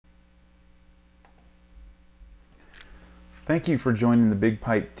Thank you for joining the Big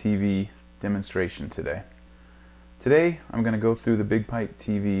Pipe TV demonstration today. Today I'm going to go through the Big Pipe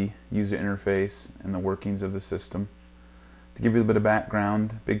TV user interface and the workings of the system. To give you a bit of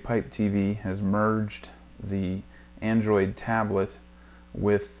background, Big Pipe TV has merged the Android tablet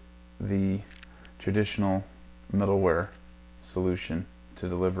with the traditional middleware solution to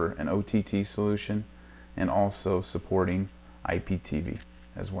deliver an OTT solution and also supporting IPTV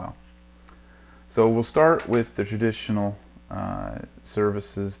as well. So we'll start with the traditional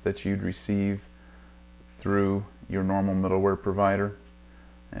services that you'd receive through your normal middleware provider,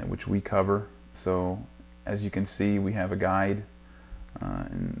 which we cover. So as you can see, we have a guide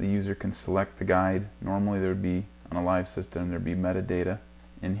and the user can select the guide. Normally there would be, on a live system, there'd be metadata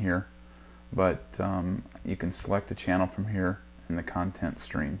in here, but you can select a channel from here and the content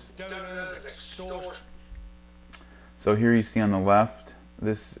streams. So here you see on the left,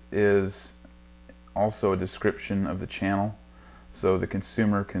 this is also a description of the channel, so the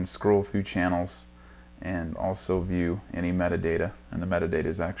consumer can scroll through channels and also view any metadata, and the metadata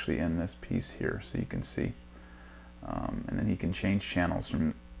is actually in this piece here, so you can see, and then he can change channels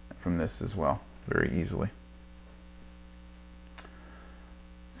from this as well very easily.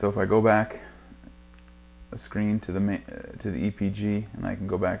 So if I go back a screen to the EPG and I can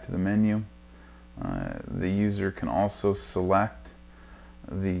go back to the menu, the user can also select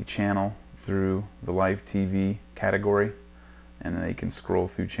the channel through the live TV category, and then they can scroll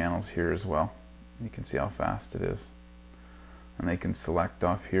through channels here as well. You can see how fast it is, and they can select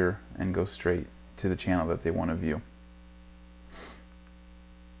off here and go straight to the channel that they want to view.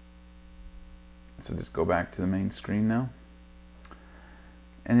 So just go back to the main screen now,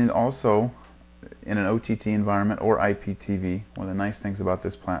 and then also in an OTT environment or IPTV, one of the nice things about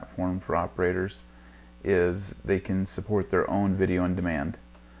this platform for operators is they can support their own video on demand.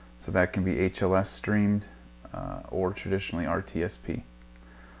 So that can be HLS streamed or traditionally RTSP.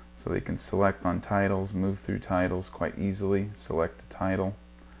 So they can select on titles, move through titles quite easily, select a title,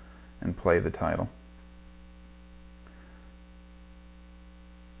 and play the title.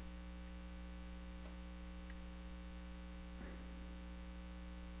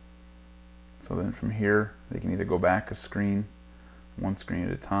 So then from here, they can either go back a screen, one screen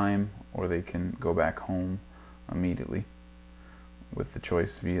at a time, or they can go back home immediately with the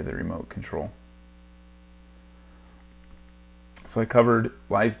choice via the remote control. So I covered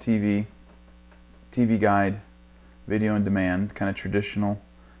live TV, TV guide, video on demand, kind of traditional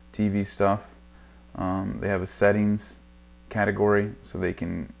TV stuff. They have a settings category, so they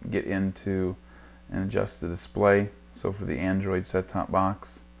can get into and adjust the display. So for the Android set-top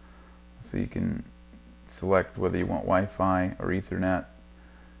box, so you can select whether you want Wi-Fi or Ethernet,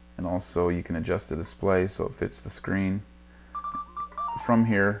 and also you can adjust the display so it fits the screen. From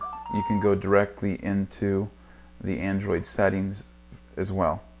here you can go directly into the Android settings as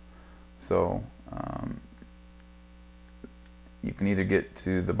well. So you can either get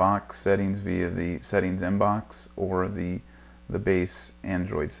to the box settings via the settings inbox or the base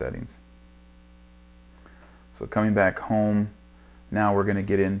Android settings. So coming back home, now we're going to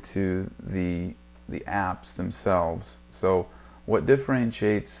get into the apps themselves. So what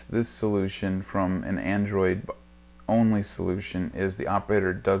differentiates this solution from an Android only solution is the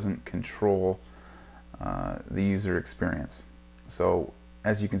operator doesn't control the user experience. So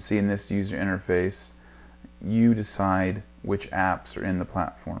as you can see in this user interface, you decide which apps are in the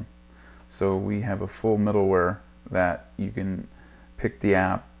platform. So we have a full middleware that you can pick the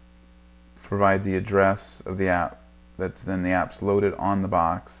app, provide the address of the app, that's then the app's loaded on the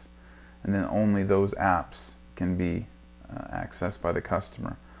box, and then only those apps can be accessed by the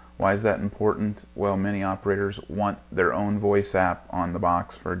customer. Why is that important? Well, many operators want their own voice app on the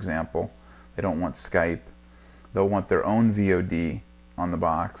box, for example. They don't want Skype. They'll want their own VOD on the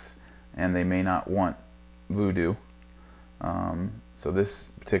box, and they may not want Vudu. So this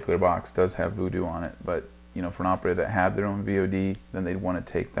particular box does have Vudu on it, but you know, for an operator that had their own VOD, then they'd want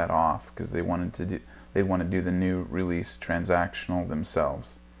to take that off because they want to do the new release transactional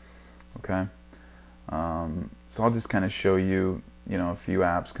themselves. Okay. So I'll just kind of show you, a few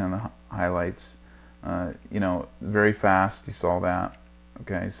apps, kind of highlights. Very fast, you saw that.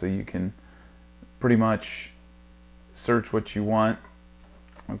 Okay, so you can pretty much search what you want.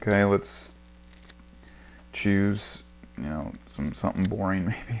 Okay, let's choose, something boring,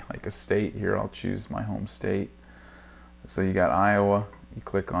 maybe like a state here. I'll choose my home state. So you got Iowa, you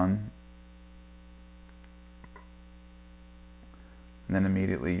click on, and then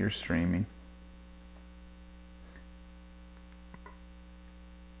immediately you're streaming.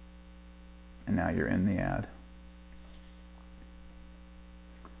 And now you're in the ad.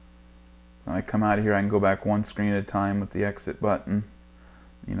 So When I come out of here, I can go back one screen at a time with the exit button.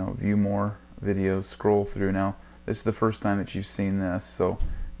 You know, view more videos, scroll through. Now, this is the first time that you've seen this, so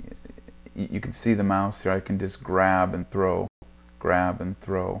you can see the mouse here. I can just grab and throw, grab and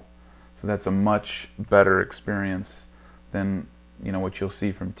throw. So that's a much better experience than, you know, what you'll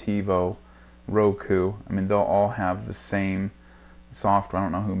see from TiVo, Roku. I mean, they'll all have the same software. I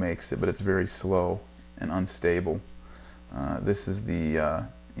don't know who makes it, but it's very slow and unstable. This is the,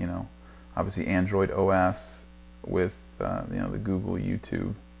 you know, obviously Android OS with, you know, the Google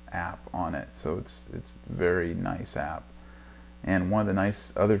YouTube app on it. So it's a very nice app. And one of the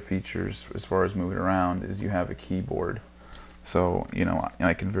nice other features as far as moving around is you have a keyboard. So, you know,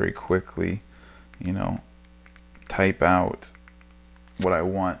 I can very quickly, you know, type out what I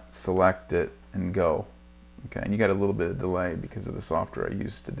want, select it, and go. Okay, and you got a little bit of delay because of the software I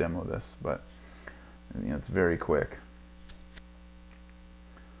used to demo this, but, you know, it's very quick.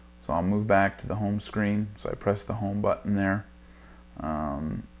 So I'll move back to the home screen. So I press the home button there.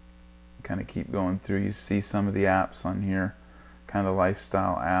 Kind of keep going through. You see some of the apps on here, kind of the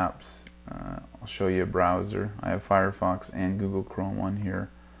lifestyle apps. I'll show you a browser. I have Firefox and Google Chrome on here.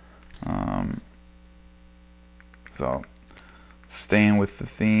 So staying with the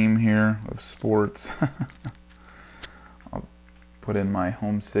theme here of sports, I'll put in my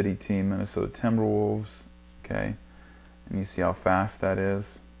home city team, Minnesota Timberwolves. Okay, and you see how fast that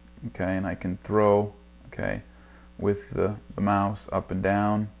is. Okay, and I can throw, okay, with the mouse up and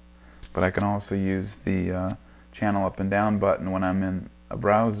down, but I can also use the channel up and down button when I'm in a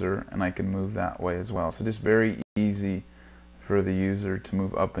browser, and I can move that way as well. So just very easy for the user to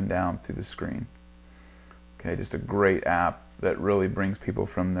move up and down through the screen. Okay, just a great app that really brings people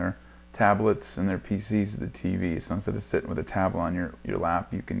from their tablets and their PCs to the TV. So instead of sitting with a tablet on your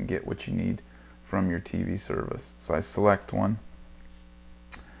lap, you can get what you need from your TV service. So I select one.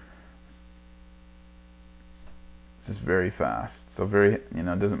 It's just very fast. So very, you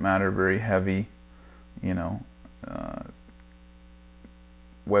know, it doesn't matter, very heavy, you know,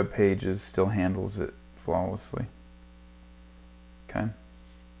 web pages, still handles it flawlessly. Okay.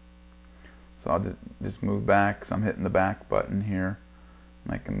 So I'll just move back. So I'm hitting the back button here,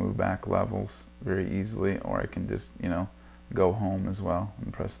 and I can move back levels very easily, or I can just, you know, go home as well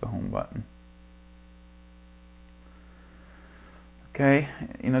and press the home button. Okay,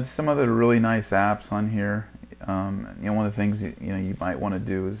 you know, just some other really nice apps on here. You know, one of the things you might want to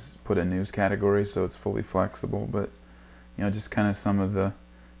do is put a news category so it's fully flexible. But you know, just kind of some of the,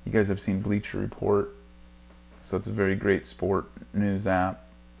 you guys have seen Bleacher Report, so it's a very great sport news app.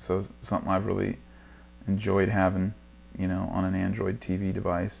 So it's something I've really enjoyed having, you know, on an Android TV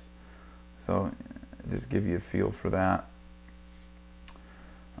device. So just give you a feel for that.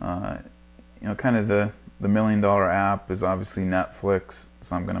 You know, kind of the $1 million app is obviously Netflix,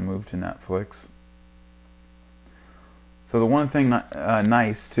 so I'm going to move to Netflix. So the one thing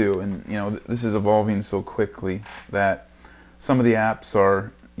nice too, and you know, this is evolving so quickly that some of the apps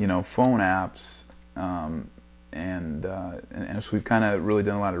are, you know, phone apps, and so we've kind of really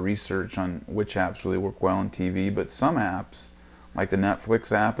done a lot of research on which apps really work well on TV. But some apps, like the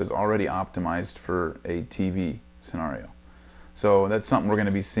Netflix app, is already optimized for a TV scenario. So that's something we're going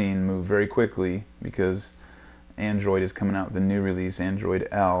to be seeing move very quickly, because Android is coming out with a new release, Android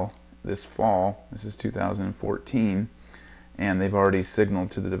L, this fall. This is 2014, and they've already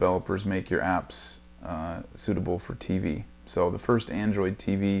signaled to the developers, make your apps suitable for TV. So the first Android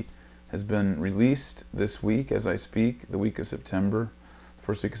TV has been released this week as I speak, the week of September,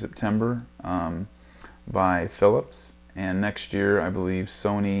 first week of September, by Philips. And next year, I believe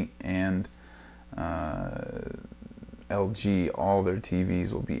Sony and LG, all their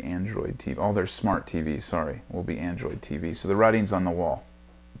TVs will be Android TV. All their smart TVs, sorry, will be Android TV. So the writing's on the wall,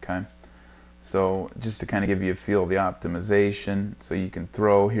 okay? So just to kind of give you a feel of the optimization, so you can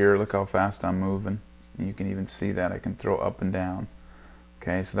throw here, look how fast I'm moving. And you can even see that I can throw up and down.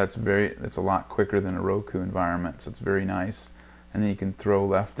 Okay, so that's a lot quicker than a Roku environment, so it's very nice. And then you can throw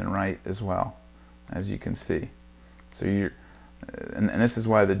left and right as well, as you can see. So and this is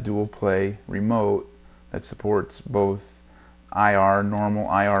why the dual play remote that supports both IR,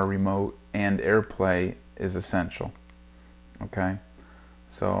 normal IR remote, and AirPlay is essential. Okay,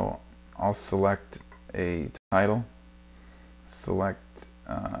 so I'll select a title, select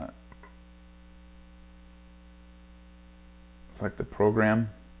the program,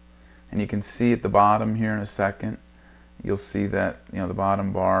 and you can see at the bottom here in a second, you'll see that, you know, the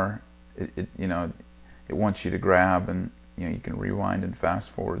bottom bar, it you know, it wants you to grab, and you know, you can rewind and fast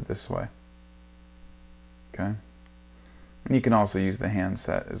forward this way. Okay, and you can also use the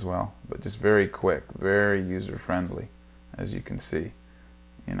handset as well, but just very quick, very user friendly, as you can see.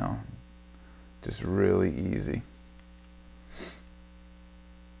 You know, Just really easy.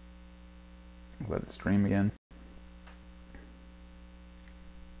 Let it stream again.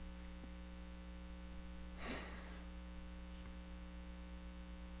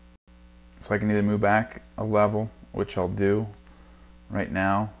 So I can either move back a level, which I'll do right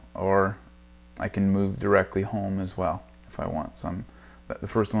now, or I can move directly home as well if I want. So the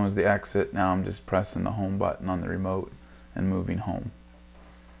first one was the exit. Now I'm just pressing the home button on the remote and moving home.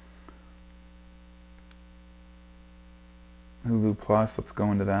 Hulu Plus, let's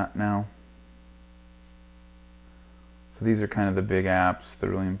go into that now. So these are kind of the big apps, the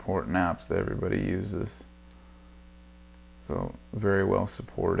really important apps that everybody uses. So very well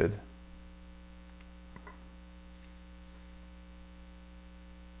supported.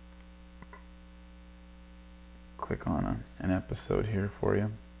 Click on an episode here for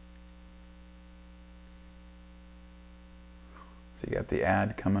you. So you got the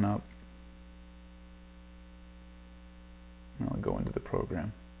ad coming up. And I'll go into the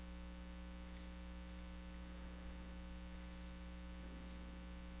program.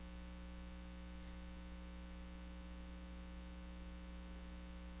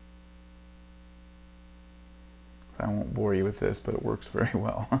 So I won't bore you with this, but it works very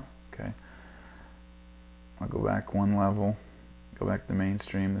well. Okay. I'll go back one level, go back to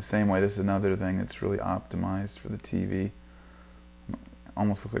mainstream. The same way, this is another thing that's really optimized for the TV.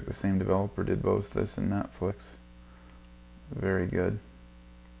 Almost looks like the same developer did both this and Netflix. Very good.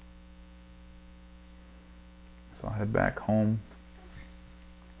 So I'll head back home.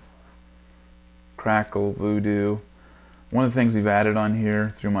 Crackle, Vudu. One of the things we've added on here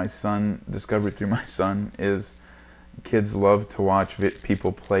through my son, discovered through my son, is kids love to watch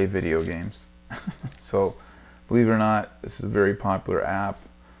people play video games. So believe it or not, this is a very popular app.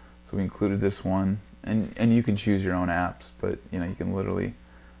 So we included this one, and you can choose your own apps, but you know, you can literally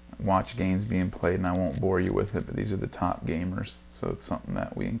watch games being played, and I won't bore you with it, but these are the top gamers, so it's something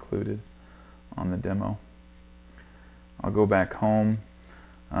that we included on the demo. I'll go back home.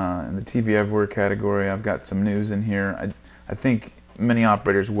 In the TV Everywhere category, I've got some news in here. I think many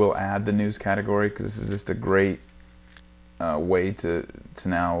operators will add the news category because this is just a great way to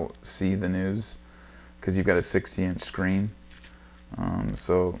now see the news, because you've got a 60-inch screen.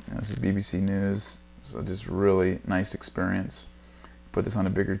 So this is BBC News, so just really nice experience. Put this on a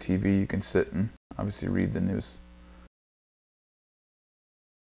bigger TV, you can sit and obviously read the news.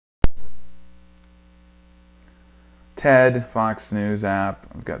 TED, Fox News app.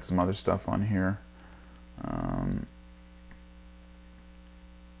 I've got some other stuff on here.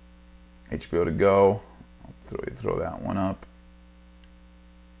 HBO to go. I'll throw that one up.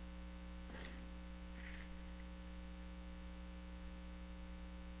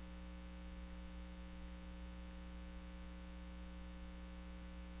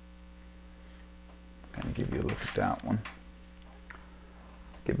 Kind of give you a look at that one.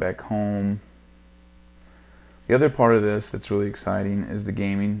 Get back home. The other part of this that's really exciting is the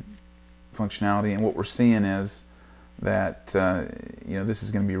gaming functionality, and what we're seeing is that you know, this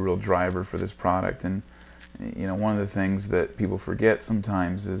is going to be a real driver for this product. And you know, one of the things that people forget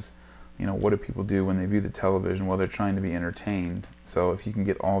sometimes is, you know, what do people do when they view the television? Well, they're trying to be entertained. So if you can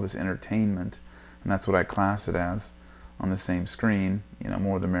get all this entertainment, and that's what I class it as, on the same screen, you know,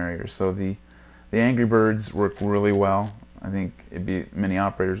 more the merrier. So the Angry Birds work really well. I think many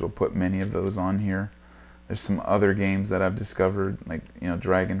operators will put many of those on here. There's some other games that I've discovered, like, you know,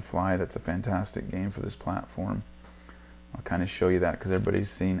 Dragonfly. That's a fantastic game for this platform. I'll kind of show you that because everybody's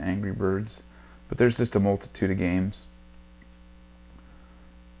seen Angry Birds. But there's just a multitude of games.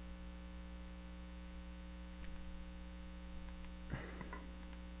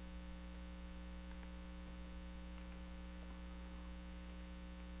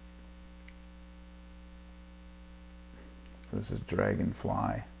 So this is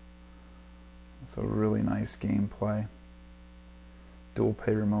Dragonfly. So really nice gameplay. Dual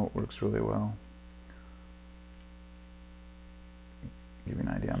pay remote works really well. Give you an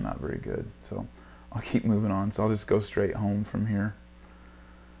idea, I'm not very good, so I'll keep moving on. So I'll just go straight home from here.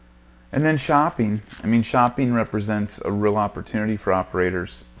 And then shopping. I mean, shopping represents a real opportunity for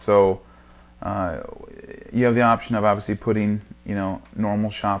operators. So you have the option of obviously putting, you know,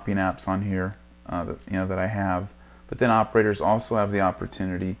 normal shopping apps on here, that I have. But then operators also have the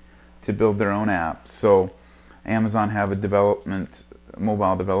opportunity to build their own apps. So Amazon have a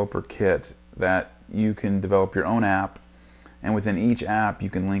mobile developer kit that you can develop your own app, and within each app you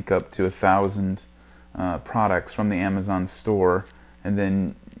can link up to 1,000 products from the Amazon store, and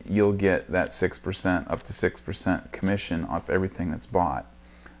then you'll get that 6%, up to 6% commission off everything that's bought.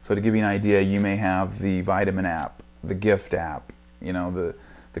 So to give you an idea, you may have the vitamin app, the gift app, you know,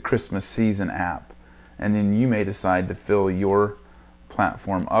 the Christmas season app. And then you may decide to fill your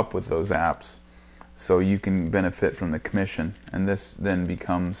platform up with those apps so you can benefit from the commission. And this then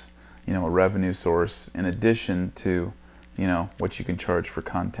becomes, a revenue source in addition to, what you can charge for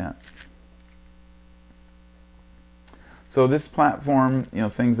content. So this platform,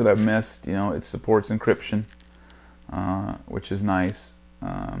 things that I've missed, it supports encryption, which is nice.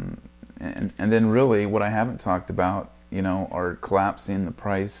 And then really what I haven't talked about, are collapsing the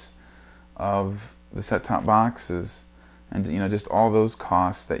price of the set-top boxes and, just all those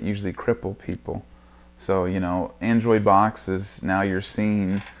costs that usually cripple people. So, Android boxes, now you're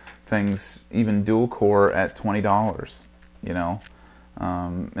seeing things, even dual core at $20,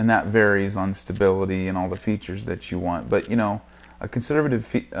 and that varies on stability and all the features that you want. But, a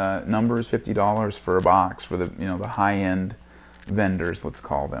conservative number is $50 for a box for the, the high-end vendors, let's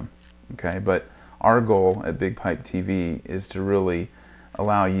call them. Okay, but our goal at Big Pipe TV is to really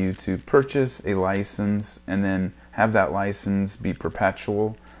allow you to purchase a license and then have that license be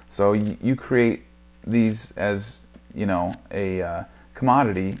perpetual. So you create these as, a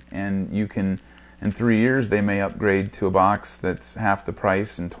commodity, and you can, in 3 years, they may upgrade to a box that's half the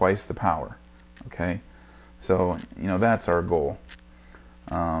price and twice the power. Okay, so that's our goal.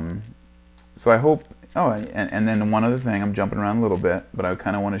 So I hope. Oh, and then one other thing, I'm jumping around a little bit, but I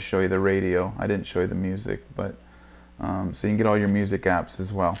kind of want to show you the radio. I didn't show you the music, but so you can get all your music apps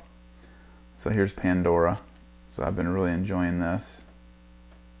as well. So here's Pandora. So I've been really enjoying this.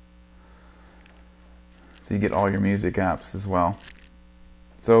 So you get all your music apps as well.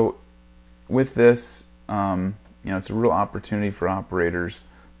 So with this, it's a real opportunity for operators,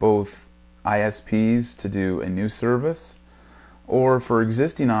 both ISPs to do a new service, or for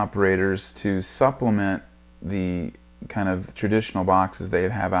existing operators to supplement the kind of traditional boxes they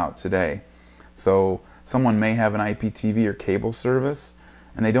have out today. So someone may have an IPTV or cable service,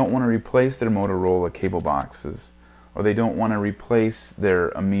 and they don't want to replace their Motorola cable boxes, or they don't want to replace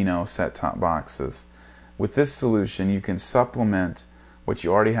their Amino set-top boxes. With this solution, you can supplement what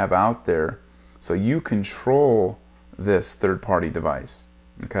you already have out there, so you control this third-party device.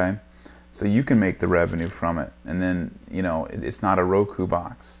 Okay? So you can make the revenue from it, and then it's not a Roku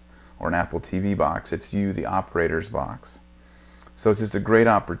box or an Apple TV box, it's you, the operator's box. So it's just a great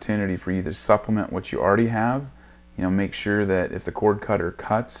opportunity for you to supplement what you already have. Make sure that if the cord cutter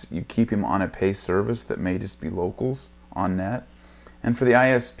cuts, you keep him on a pay service that may just be locals on net. And for the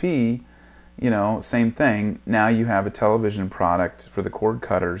ISP, same thing. Now you have a television product for the cord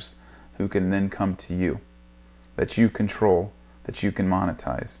cutters who can then come to you, that you control, that you can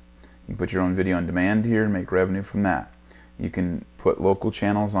monetize. You can put your own video on demand here and make revenue from that. You can put local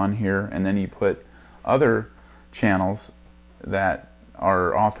channels on here, and then you put other channels that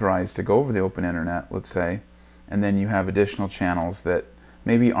are authorized to go over the open internet, let's say, and then you have additional channels that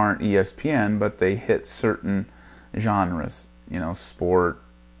maybe aren't ESPN, but they hit certain genres, sport,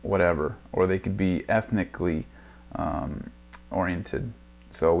 whatever, or they could be ethnically oriented.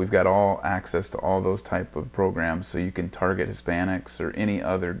 So we've got all access to all those type of programs, so you can target Hispanics or any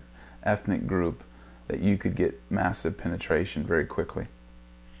other ethnic group that you could get massive penetration very quickly.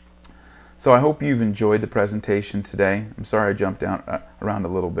 So I hope you've enjoyed the presentation today. I'm sorry I jumped around a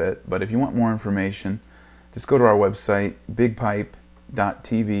little bit, but if you want more information, just go to our website,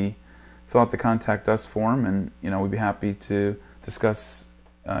 bigpipe.tv, fill out the Contact Us form, and we'd be happy to discuss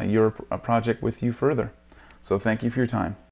your project with you further. So thank you for your time.